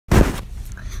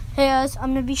Hey guys,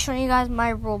 I'm gonna be showing you guys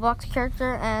my Roblox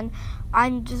character, and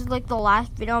I'm just like the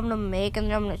last video I'm gonna make, and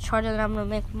then I'm gonna charge it, and I'm gonna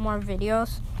make more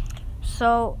videos.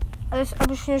 So I'm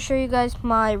just gonna show you guys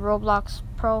my Roblox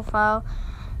profile,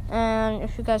 and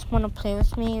if you guys want to play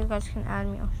with me, you guys can add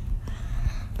me.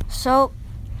 So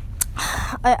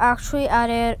I actually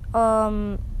added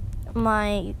my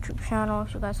YouTube channel.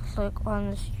 If you guys click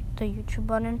on the YouTube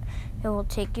button, it will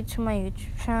take you to my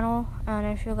YouTube channel, and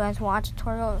if you guys want a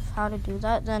tutorial of how to do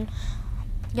that, then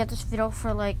get this video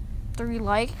for like 3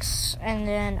 likes, and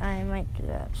then I might do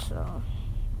that. So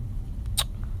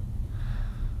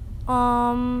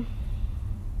hold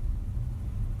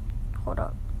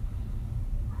up.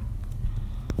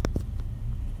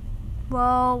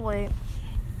 Well, wait.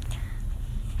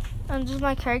 And this is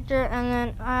my character, and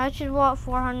then I actually bought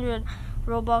 400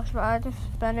 Robux, but I had to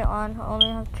spend it on. I only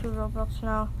have 2 Robux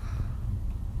now.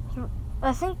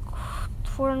 I think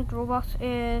 400 Robux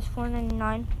is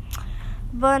 $4.99.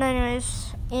 But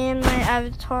anyways, in my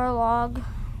avatar log,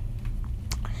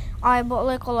 I bought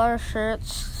like a lot of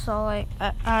shirts. So like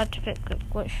I had to pick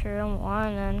what shirt I want,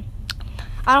 and then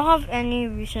I don't have any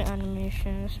recent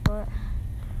animations, but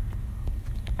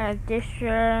I have this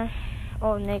shirt.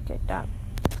 Oh, naked, that.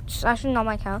 It's actually not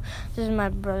my account. This is my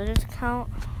brother's account,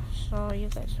 so you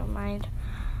guys don't mind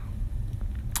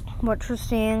what you're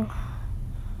seeing.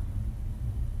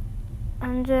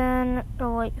 And then the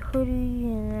white hoodie,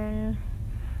 and then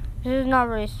this is not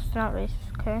racist. It's not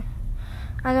racist, okay?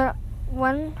 And then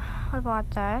when I bought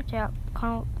that, yeah,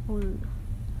 kind of blue.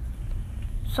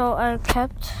 So I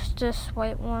kept this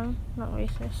white one, not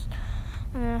racist,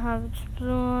 and then I have this blue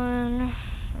one,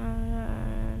 and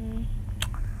then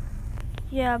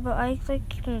yeah, but I like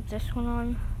keeping this one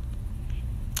on.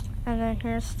 And then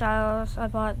hairstyles, I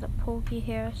bought the pokey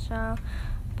hairstyle,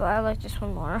 but I like this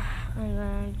one more. And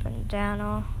then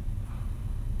bandana.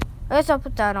 I guess I'll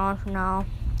put that on for now.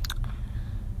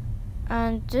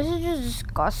 And this is just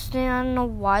disgusting. I don't know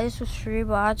why this was free,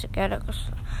 but I had to get it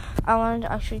because I wanted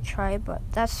to actually try it. But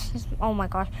that's just, oh my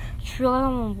gosh, I just realized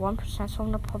I'm on 1%, so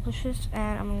I'm gonna publish this,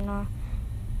 and I'm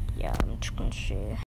just gonna share.